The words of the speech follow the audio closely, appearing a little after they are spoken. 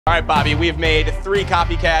All right, Bobby, we have made 3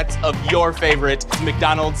 copycats of your favorite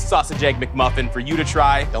McDonald's Sausage Egg McMuffin for you to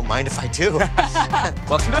try. Don't mind if I do.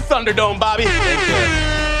 Welcome to Thunderdome, Bobby. Thank you.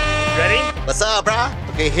 Ready? What's up, brah?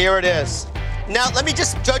 Okay, here it is. Now, let me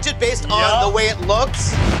just judge it based on the way it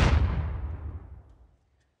looks.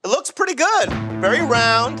 It looks pretty good. Very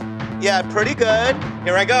round. Yeah, pretty good.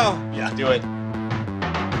 Here I go. Yeah, do it.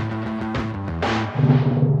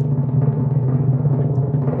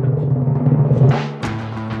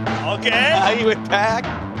 Okay. How you would pack?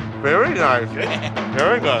 Very nice.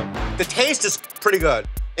 Very good. The taste is pretty good.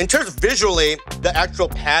 In terms of visually, the actual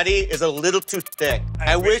patty is a little too thick.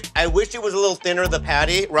 I wish it was a little thinner, the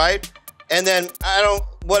patty, right? And then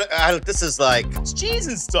this is like... It's cheese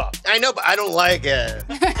and stuff. I know, but I don't like it.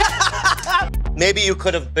 Maybe you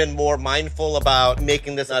could have been more mindful about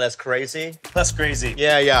making this not as crazy. Less crazy.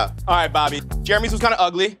 Yeah, yeah. All right, Bobby. Jeremy's was kind of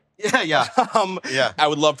ugly. Yeah, yeah. Yeah. I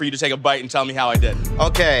would love for you to take a bite and tell me how I did.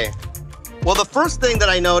 Okay. Well, the first thing that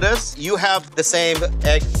I noticed, you have the same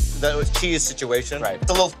egg, the cheese situation. Right. It's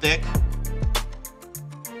a little thick.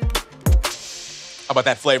 How about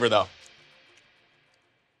that flavor, though?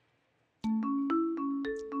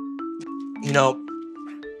 You know,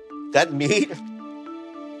 that meat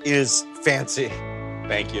is fancy.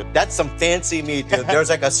 Thank you. That's some fancy meat, dude. There's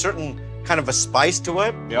like a certain kind of a spice to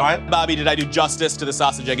it. Yep. Right. Bobby, did I do justice to the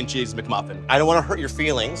sausage, egg, and cheese McMuffin? I don't want to hurt your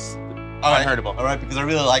feelings. Unhurtable. All right, because I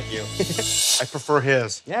really like you. I prefer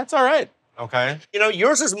his. Yeah, it's all right. Okay. You know,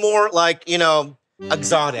 yours is more like, you know,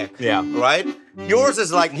 exotic. Yeah. Right? Yours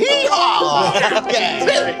is like, hee-haw!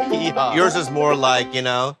 Okay. Yours is more like, you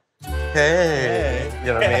know, hey. You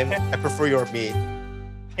know what I mean? I prefer your meat.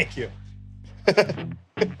 Thank you.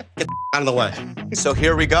 Get out of the way. So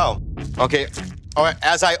here we go. Okay. All right,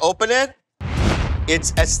 as I open it,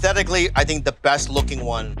 it's aesthetically, I think, the best looking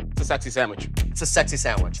one. It's a sexy sandwich. It's a sexy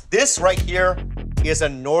sandwich. This right here is a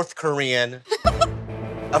North Korean,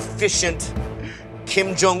 efficient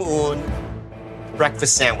Kim Jong-un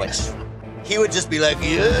breakfast sandwich. He would just be like,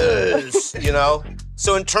 yes, you know?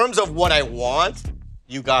 So in terms of what I want,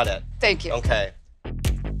 you got it. Thank you. Okay.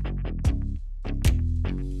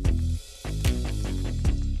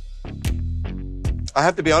 I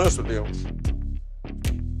have to be honest with you.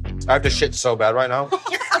 I have to shit so bad right now.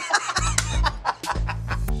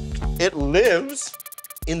 It lives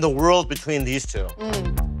in the world between these two.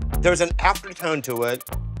 There's an aftertone to it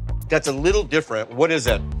that's a little different. What is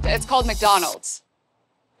it? It's called McDonald's.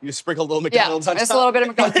 You sprinkled a little McDonald's on top? It's a little bit of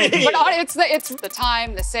McDonald's. But it's the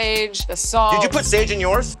thyme, the sage, the salt. Did you put sage in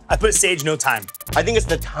yours? I put sage, no thyme. I think it's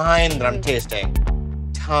the thyme that I'm tasting.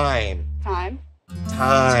 Thyme. Thyme?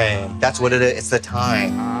 Thyme. That's what it is. It's the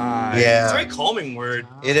thyme. It's a Yeah. very calming word.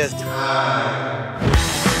 It is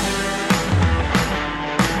thyme.